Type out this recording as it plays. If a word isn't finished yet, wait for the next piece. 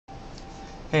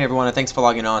Hey everyone, and thanks for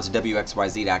logging on to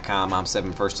WXYZ.com. I'm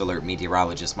 7 First Alert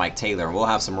meteorologist Mike Taylor, and we'll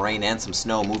have some rain and some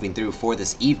snow moving through for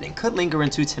this evening. Could linger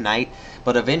into tonight,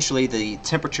 but eventually the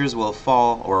temperatures will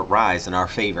fall or rise in our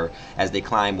favor as they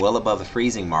climb well above the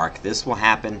freezing mark. This will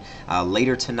happen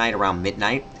later tonight around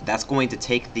midnight. That's going to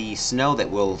take the snow that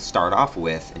we'll start off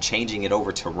with and changing it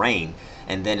over to rain,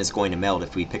 and then it's going to melt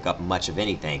if we pick up much of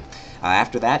anything.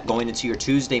 After that, going into your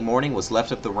Tuesday morning, what's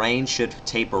left of the rain should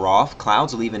taper off.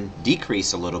 Clouds will even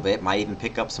decrease a little bit, might even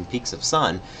pick up some peaks of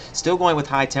sun. Still going with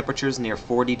high temperatures near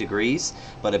 40 degrees,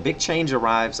 but a big change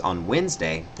arrives on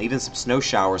Wednesday. Even some snow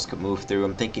showers could move through,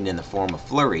 I'm thinking in the form of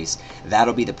flurries.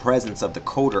 That'll be the presence of the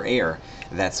colder air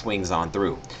that swings on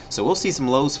through. So we'll see some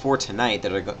lows for tonight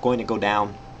that are going to go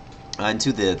down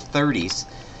into the 30s,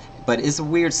 but it's a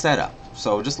weird setup.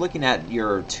 So just looking at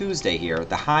your Tuesday here,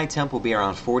 the high temp will be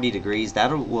around 40 degrees. That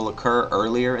will occur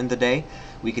earlier in the day.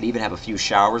 We could even have a few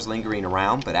showers lingering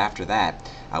around, but after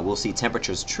that, we'll see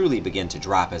temperatures truly begin to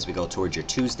drop as we go towards your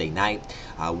Tuesday night.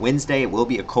 Wednesday, it will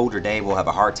be a colder day. We'll have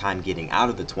a hard time getting out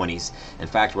of the 20s. In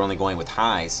fact, we're only going with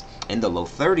highs in the low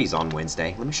 30s on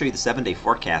Wednesday. Let me show you the 7-day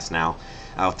forecast now.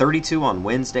 32 on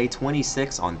Wednesday,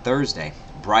 26 on Thursday.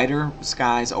 Brighter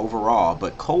skies overall,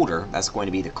 but colder. That's going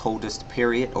to be the coldest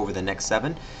period over the next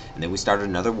 7. And then we started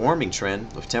another warming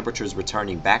trend with temperatures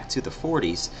returning back to the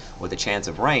 40s with a chance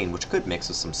of rain, which could mix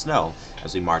with some snow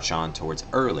as we march on towards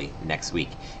early next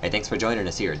week. Hey, thanks for joining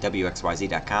us here at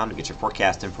WXYZ.com to get your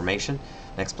forecast information.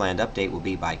 Next planned update will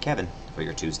be by Kevin for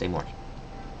your Tuesday morning.